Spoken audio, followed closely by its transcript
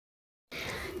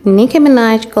Nicki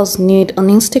Minaj goes nude on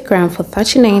Instagram for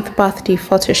 39th birthday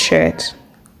photoshoot.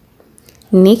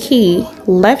 Nicki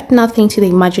left nothing to the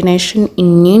imagination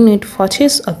in new nude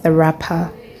photos of the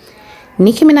rapper.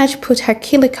 Nicki Minaj put her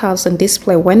killer calves on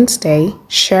display Wednesday,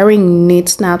 sharing nude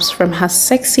snaps from her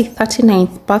sexy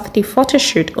 39th birthday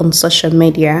photoshoot on social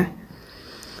media.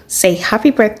 "Say happy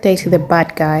birthday to the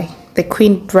bad guy," the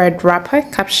Queen-bred rapper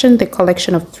captioned the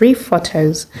collection of 3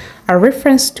 photos, a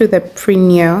reference to the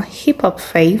perennial hip-hop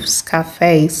fave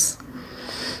Scarface.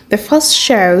 The first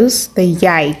shows the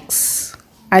Yikes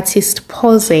artist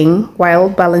posing while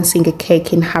balancing a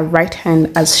cake in her right hand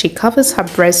as she covers her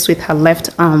breasts with her left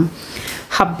arm,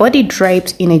 her body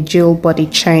draped in a jewel body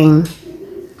chain.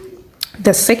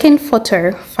 The second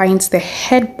photo finds the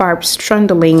head barb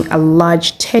straddling a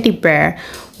large teddy bear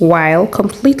while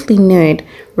completely nude,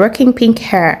 rocking pink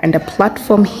hair and a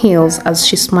platform heels as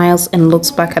she smiles and looks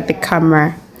back at the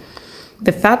camera.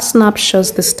 The third snap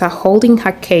shows the star holding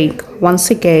her cake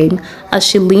once again as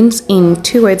she leans in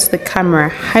towards the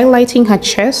camera, highlighting her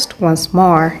chest once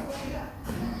more.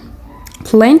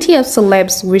 Plenty of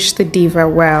celebs wish the diva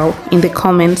well in the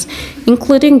comments,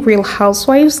 including Real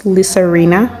Housewives Lisa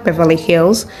Rinna, Beverly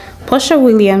Hills, Porsha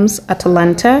Williams,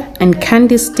 Atlanta, and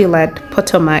Candice Dillard,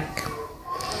 Potomac.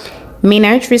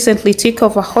 Minaj recently took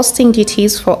over hosting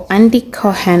duties for Andy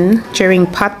Cohen during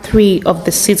Part 3 of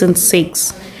the Season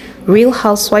 6, Real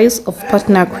Housewives of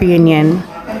Potomac reunion.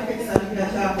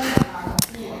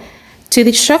 To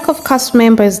the shock of cast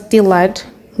members Dillard,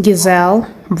 Giselle,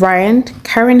 Bryant,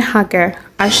 Karen Hager,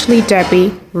 Ashley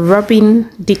Darby, Robin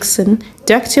Dixon,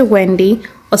 Dr. Wendy,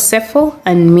 Osefo,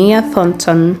 and Mia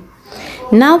Thornton.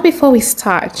 Now before we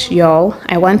start, y'all,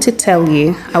 I want to tell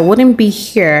you, I wouldn't be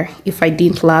here if I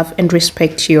didn't love and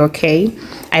respect you, okay?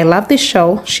 I love the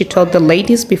show, she told the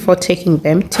ladies before taking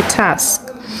them to task.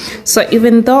 So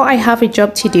even though I have a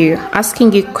job to do,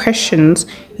 asking you questions,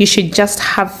 you should just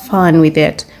have fun with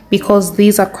it, because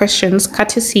these are questions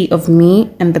courtesy of me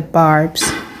and the Barbs.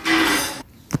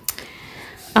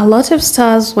 A lot of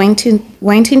stars went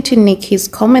into Nicki's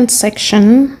comment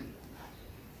section,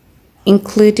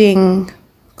 including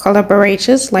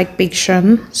collaborators like Big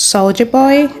Sean, Soulja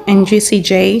Boy, and Juicy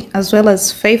J, as well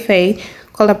as Feifei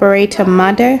collaborator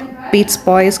Mother, Beats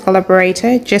Boys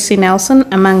collaborator Jessie Nelson,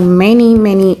 among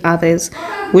many others,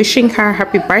 wishing her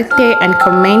happy birthday and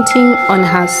commenting on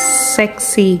her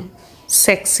sexy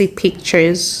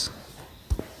pictures.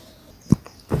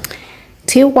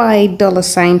 T.Y.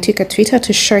 $ took a Twitter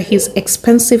to show his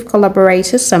expensive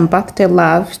collaborators some birthday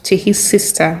love to his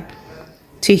sister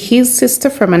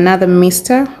from another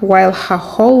mister, while her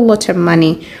whole lot of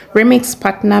money remix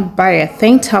partner Bayer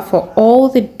thanked her for all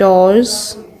the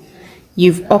doors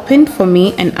you've opened for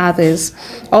me and others,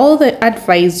 all the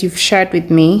advice you've shared with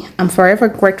me. I'm forever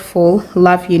grateful.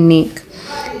 Love you, Nick.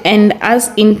 And as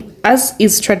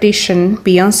is tradition,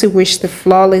 Beyonce wished the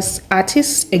flawless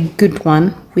artist a good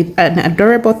one with an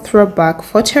adorable throwback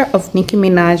photo of Nicki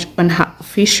Minaj on her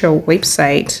official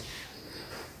website.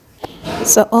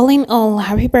 So all in all,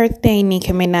 happy birthday,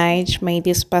 Nicki Minaj. May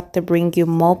this birthday bring you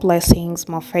more blessings,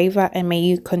 more favor, and may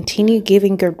you continue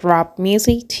giving good rap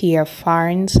music to your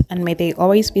fans, and may they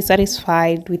always be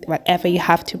satisfied with whatever you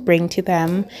have to bring to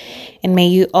them, and may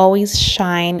you always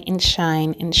shine and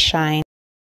shine and shine.